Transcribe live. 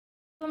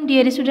Welcome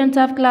dear students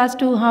of class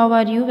 2, how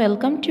are you?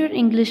 Welcome to your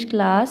English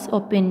class.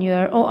 Open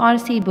your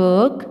ORC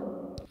book,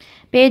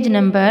 page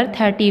number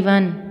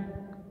 31.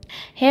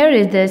 Here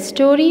is the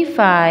story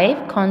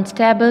 5,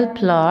 Constable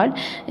Plod.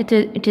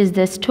 It is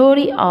the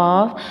story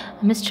of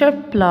Mr.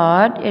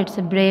 Plod. It's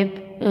a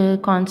brave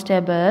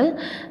constable.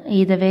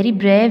 He is a very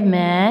brave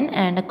man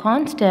and a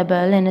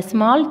constable in a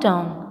small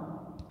town.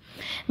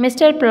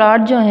 Mister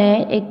plot जो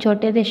है एक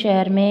छोटे से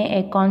शहर में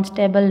एक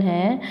constable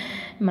हैं,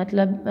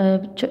 मतलब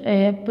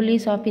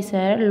police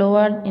officer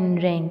lower in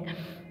rank.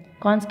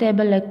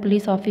 Constable एक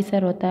पुलिस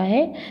ऑफिसर होता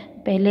है,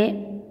 पहले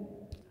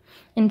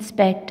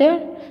इंस्पेक्टर,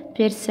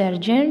 फिर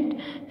सर्जेंट,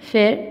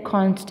 फिर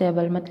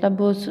कांस्टेबल,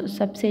 मतलब वो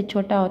सबसे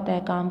छोटा होता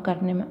है काम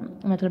करने में,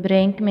 मतलब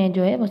रैंक में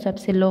जो है वो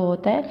सबसे लो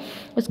होता है।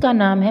 उसका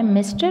नाम है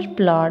मिस्टर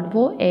प्लॉट।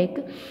 वो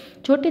एक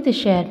छोटे से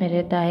शहर में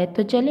रहता है।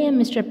 तो चलिए हम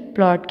मिस्टर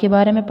प्लॉट के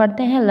बारे में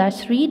पढ़ते हैं।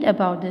 Let's read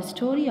about the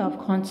story of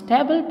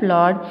constable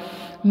plot.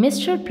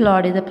 Mr.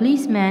 Plod is a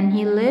policeman.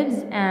 He lives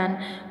and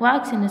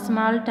works in a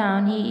small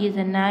town. He is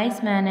a nice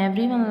man.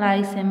 Everyone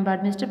likes him,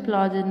 but Mr.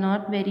 Plod is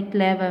not very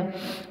clever.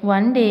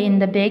 One day in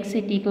the big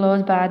city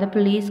close by, the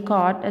police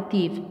caught a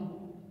thief.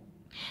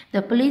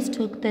 The police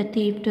took the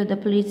thief to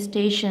the police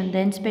station.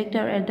 The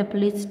inspector at the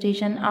police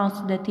station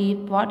asked the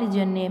thief, "What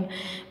is your name?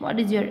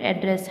 What is your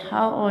address?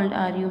 How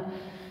old are you?"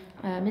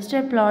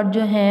 Mister plot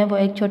जो हैं वो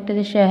एक छोटे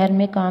से शहर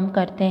में काम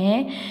करते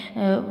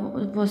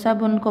हैं। वो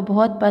सब उनको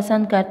बहुत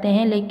पसंद करते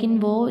हैं, लेकिन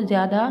वो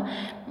ज़्यादा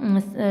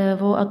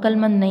वो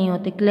अक्लमंद नहीं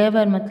होते।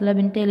 क्लेवर मतलब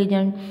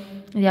इंटेलिजेंट,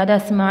 ज़्यादा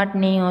स्मार्ट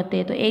नहीं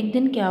होते। तो एक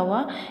दिन क्या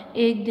हुआ,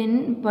 एक दिन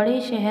बड़े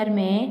शहर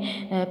में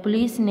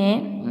पुलिस ने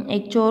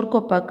एक चोर को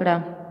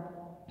पकड़ा।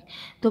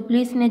 तो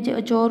पुलिस ने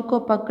चोर को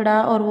पकड़ा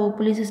और वो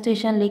पुलिस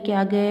स्टेशन लेके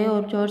आ गए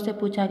और चोर से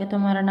पूछा कि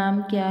तुम्हारा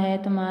नाम क्या है,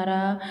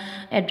 तुम्हारा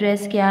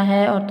एड्रेस क्या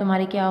है और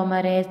तुम्हारी क्या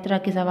उम्र है, इस तरह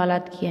के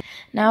सवालात किए।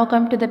 Now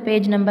come to the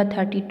page number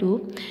 32.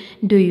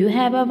 Do you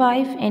have a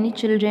wife, any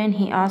children?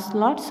 He asked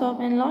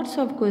lots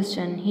of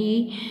questions. He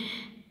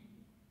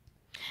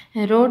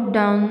wrote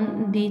down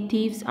the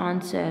thief's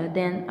answer.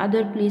 Then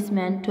other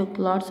policemen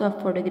took lots of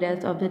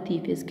photographs of the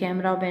thief. His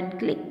camera went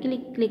click,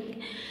 click, click.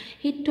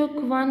 He took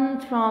one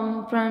from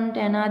front,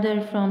 another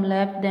from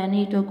left, then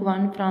he took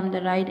one from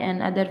the right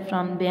and other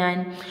from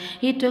behind.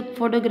 He took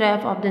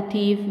photograph of the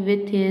thief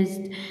with his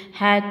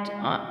hat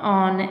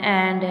on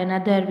and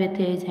another with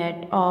his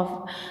hat off.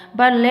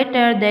 But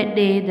later that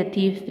day the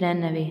thief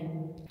ran away.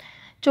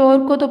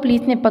 चोर को तो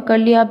police ने पकड़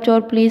लिया। अब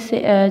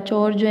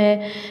चोर जो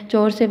है,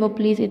 चोर से वो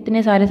पुलिस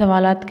इतने सारे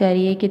सवालात कर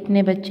रही है,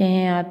 कितने बच्चे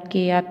हैं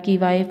आपके, आपकी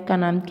वाइफ का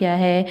नाम क्या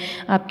है,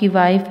 आपकी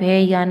वाइफ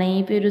है या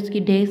नहीं। फिर उसकी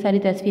ढेर सारी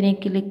तस्वीरें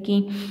क्लिक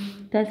की,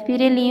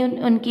 तस्वीरें ली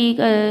उनकी।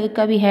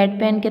 कभी हेड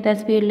पेन की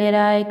तस्वीर ले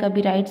रहा है,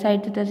 कभी राइट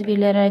साइड से तस्वीर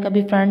ले रहा है,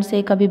 कभी फ्रंट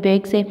से, कभी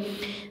बैक से,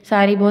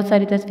 बहुत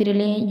सारी तस्वीरें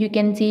ली। You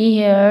can see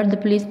here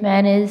the police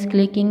man is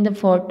clicking the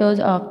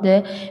photos of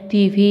the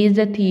thief. He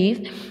is the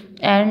thief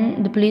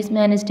and the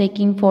policeman is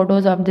taking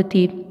photos of the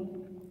thief.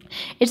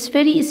 It's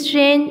very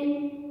strange.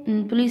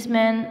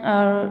 Policemen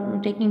are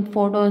taking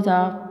photos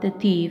of the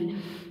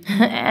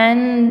thief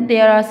and they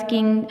are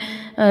asking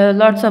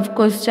lots of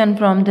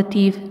questions from the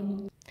thief.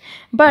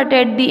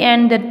 But at the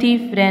end the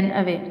thief ran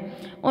away.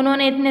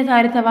 उन्होंने इतने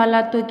सारे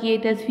सवालात तो किए,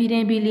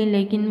 तस्वीरें भी ली,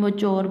 लेकिन वो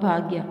चोर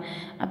भाग गया।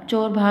 अब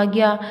चोर भाग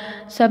गया,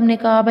 सब ने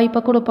कहा भाई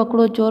पकड़ो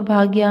पकड़ो, चोर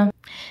भाग गया।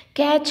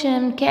 Catch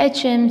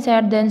him,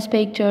 said the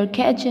inspector.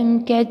 Catch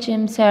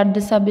him, said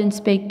the sub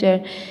inspector.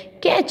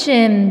 Catch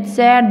him,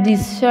 said the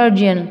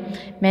surgeon.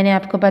 मैंने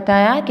आपको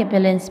बताया कि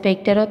पहले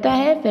इंस्पेक्टर होता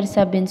है, फिर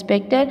सब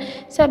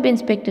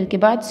इंस्पेक्टर के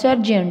बाद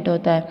सर्जेंट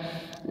होता है।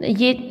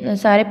 ये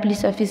सारे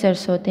पुलिस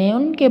ऑफिसर्स होते हैं।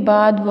 उनके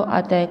बाद वो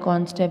आता है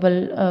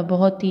कांस्टेबल,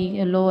 बहुत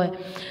ही लो है,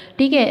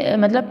 ठीक है,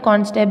 मतलब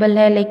कांस्टेबल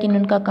है लेकिन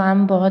उनका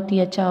काम बहुत ही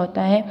अच्छा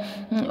होता है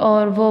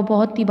और वो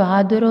बहुत ही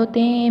बहादुर होते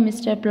हैं।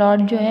 मिस्टर प्लॉट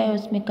जो है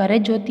उसमें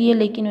करेज होती है,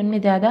 लेकिन उनमें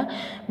ज़्यादा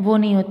वो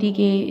नहीं होती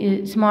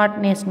कि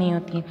स्मार्टनेस नहीं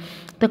होती।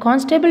 The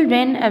constable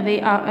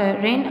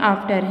ran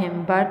after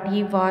him, but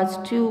he was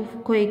too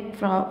quick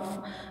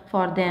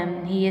for them.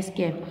 He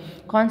escaped.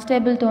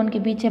 Constable तो उनके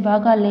पीछे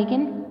भागा,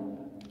 लेकिन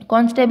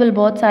कांस्टेबल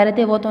बहुत सारे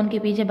थे, वो तो उनके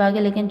पीछे भागे,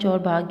 लेकिन चोर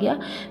भाग गया,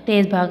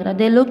 तेज़ भाग रहा।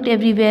 They looked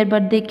everywhere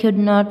but they could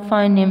not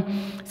find him.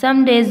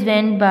 Some days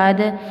went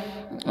by.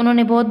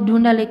 उन्होंने बहुत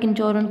ढूंढा लेकिन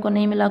चोर उनको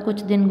नहीं मिला।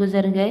 कुछ दिन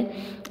गुजर गए।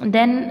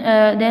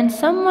 Then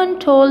someone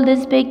told the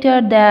inspector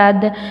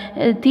that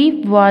the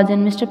thief was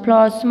in Mr.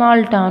 Plot's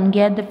small town.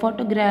 Get the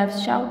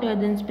photographs, shouted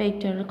the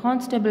inspector. The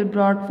constable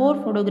brought 4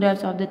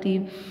 photographs of the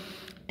thief.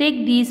 Take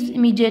these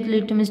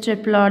immediately to Mr.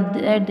 Plot,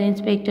 said the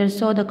inspector.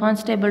 So the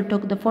constable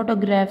took the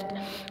photographs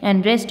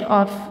and raced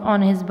off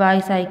on his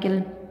bicycle.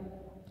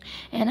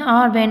 An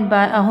hour went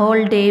by, a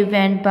whole day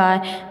went by.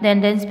 Then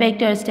the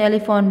inspector's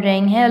telephone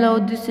rang. Hello,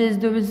 this is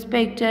the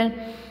inspector.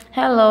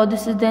 Hello,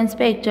 this is the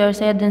inspector,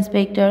 said the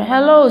inspector.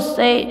 Hello,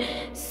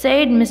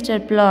 said Mr.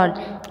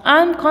 Plot.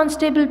 I'm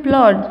Constable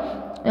Plot.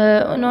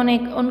 उन्होंने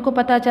उनको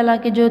पता चला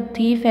कि जो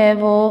thief है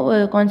वो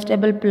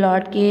constable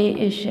plot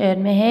के शहर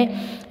में है।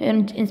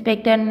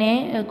 इंस्पेक्टर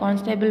ने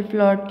कांस्टेबल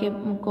प्लॉट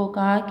को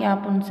कहा कि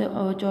आप उनसे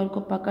चोर को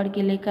पकड़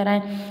के लेकर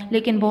आएँ,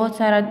 लेकिन बहुत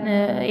सारा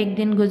एक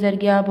दिन गुजर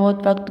गया,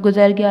 बहुत वक्त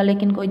गुजर गया,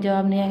 लेकिन कोई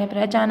जवाब नहीं आया।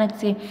 फिर अचानक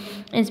से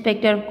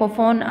इंस्पेक्टर को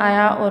फ़ोन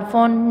आया और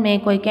फ़ोन में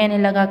कोई कहने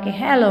लगा कि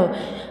hello,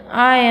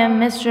 I am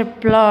mister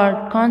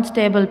plot,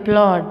 constable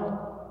plot,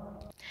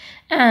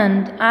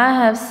 and I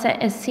have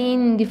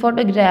seen the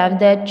photograph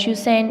that you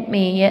sent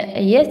me.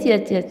 Yes,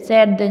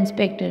 said the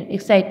inspector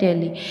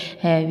excitedly.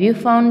 Have you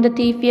found the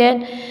thief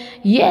yet?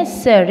 Yes,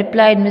 sir,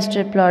 replied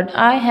Mr. Plod.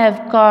 I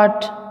have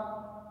caught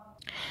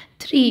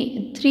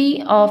three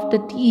of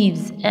the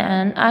thieves,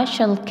 and I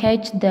shall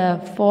catch the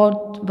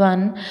fourth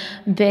one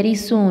very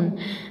soon.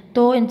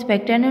 तो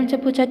inspector ने उनसे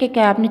पूछा कि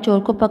क्या आपने चोर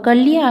को पकड़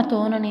लिया? तो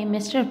उन्होंने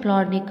मिस्टर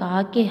प्लॉट ने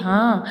कहा कि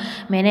हाँ,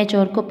 मैंने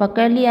चोर को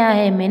पकड़ लिया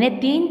है। मैंने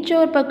 3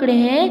 चोर पकड़े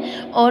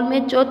हैं और मैं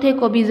चौथे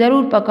को भी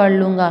ज़रूर पकड़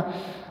लूँगा।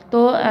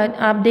 तो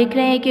आप देख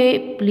रहे हैं कि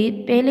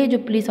पहले जो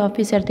पुलिस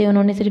ऑफिसर थे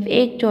उन्होंने सिर्फ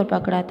 1 चोर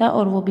पकड़ा था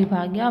और वो भी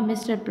भाग गया।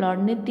 मिस्टर प्लॉट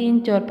ने 3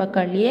 चोर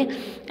पकड़ लिए,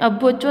 अब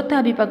वो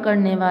चौथा भी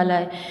पकड़ने वाला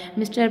है।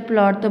 मिस्टर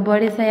प्लॉट तो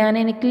बड़े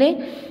सयाने निकले।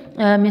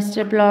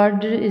 Mr.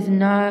 Plod is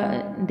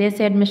not, they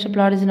said Mr.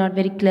 Plod is not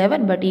very clever,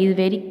 but he is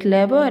very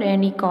clever,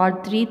 and he caught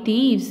 3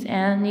 thieves,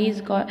 and he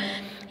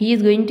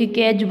is going to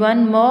catch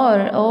one more.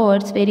 Oh,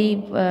 it's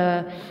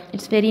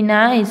very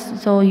nice.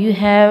 So you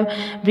have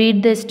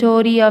read the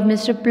story of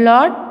Mr.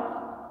 Plod.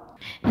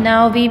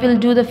 Now we will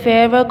do the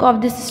fair work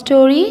of this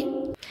story.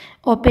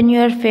 Open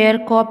your fair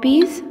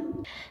copies.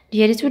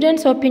 Dear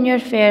students, open your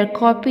fair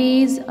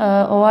copies.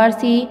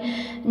 ORC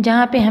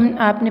जहाँ पे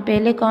आपने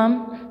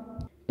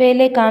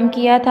पहले काम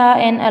किया था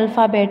N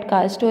alphabet का,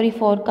 story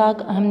 4 का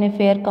हमने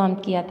फेयर काम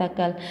किया था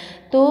कल।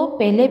 तो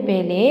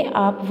पहले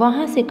आप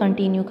वहाँ से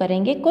कंटिन्यू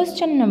करेंगे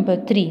क्वेश्चन नंबर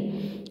 3,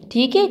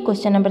 ठीक है।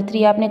 क्वेश्चन नंबर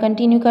 3 आपने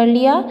कंटिन्यू कर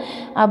लिया।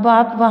 अब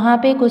आप वहाँ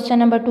पे क्वेश्चन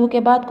नंबर 2 के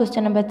बाद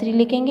क्वेश्चन नंबर 3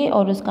 लिखेंगे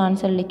और उसका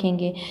आंसर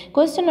लिखेंगे।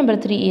 Question number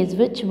 3 is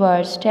which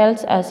words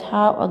tells us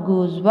how a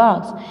goose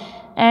walks,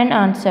 and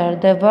answer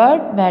the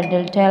word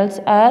वेडल tells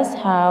us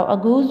how a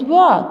goose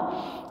walk.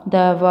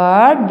 The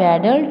word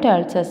waddle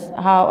tells us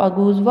how a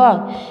goose walk.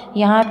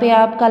 यहाँ पे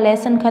आपका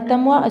lesson ख़त्म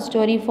हुआ।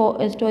 Story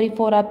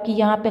 4 आपकी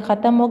यहाँ पे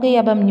ख़त्म हो गई।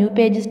 अब हम न्यू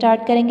पेज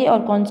स्टार्ट करेंगे और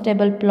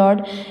कांस्टेबल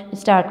प्लॉट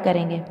स्टार्ट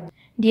करेंगे।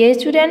 Dear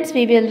students,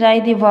 we will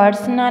write the word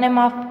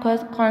synonym of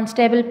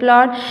constable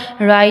plot.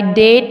 Write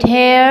date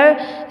here.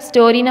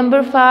 Story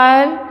number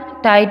 5.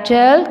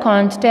 Title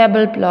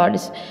constable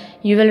plots.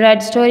 You will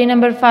write story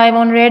number 5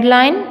 on red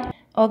line.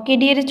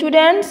 Okay, dear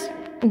students.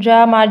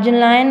 Draw margin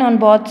line on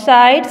both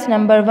sides.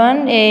 Number 1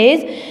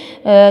 is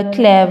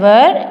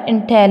clever,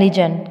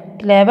 intelligent.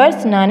 Clever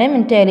synonym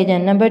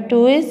intelligent. Number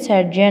 2 is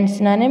sergeant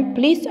synonym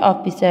police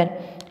officer,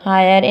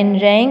 higher in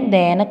rank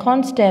than a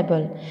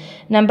constable.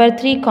 Number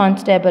 3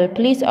 constable,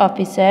 police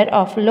officer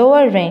of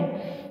lower rank.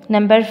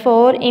 Number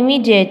 4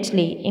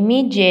 immediately.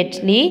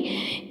 Immediately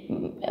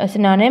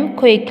synonym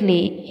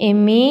quickly.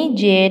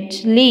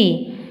 Immediately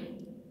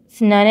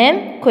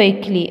synonym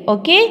quickly.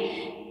 Okay.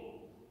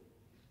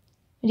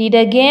 Read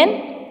again.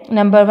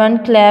 Number 1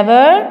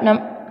 clever,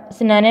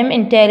 synonym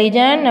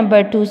intelligent. Number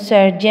 2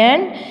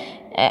 sergeant,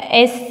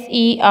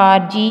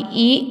 sergeant.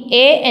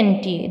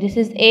 This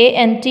is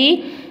ant.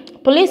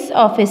 Police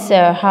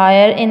officer,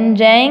 higher in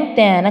rank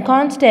than a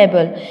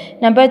constable.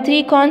 Number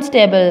 3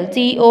 constable,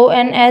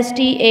 constable.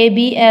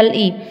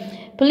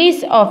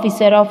 Police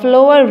officer of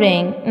lower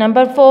rank.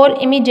 Number 4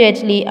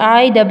 immediately,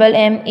 immediately,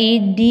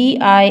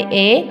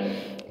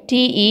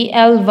 quickly,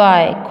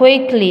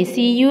 quickly.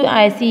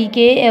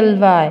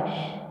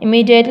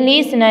 Immediately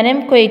synonym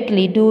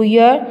quickly. Do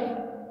your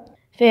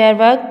fair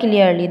work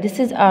clearly. This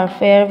is our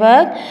fair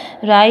work.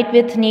 Write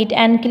with neat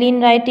and clean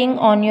writing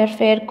on your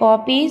fair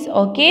copies.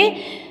 Okay,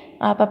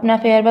 आप अपना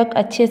fair work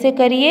अच्छे से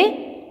करिए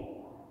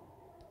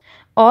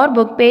और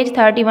book page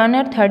 31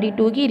 और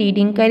 32 की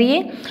reading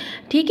करिए,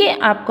 ठीक है।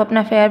 आपको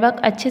अपना फेयर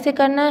वर्क अच्छे से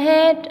करना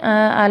है।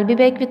 I will be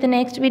back with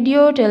next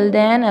video. Till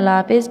then, अल्लाह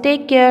हाफिज़,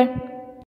 टेक केयर।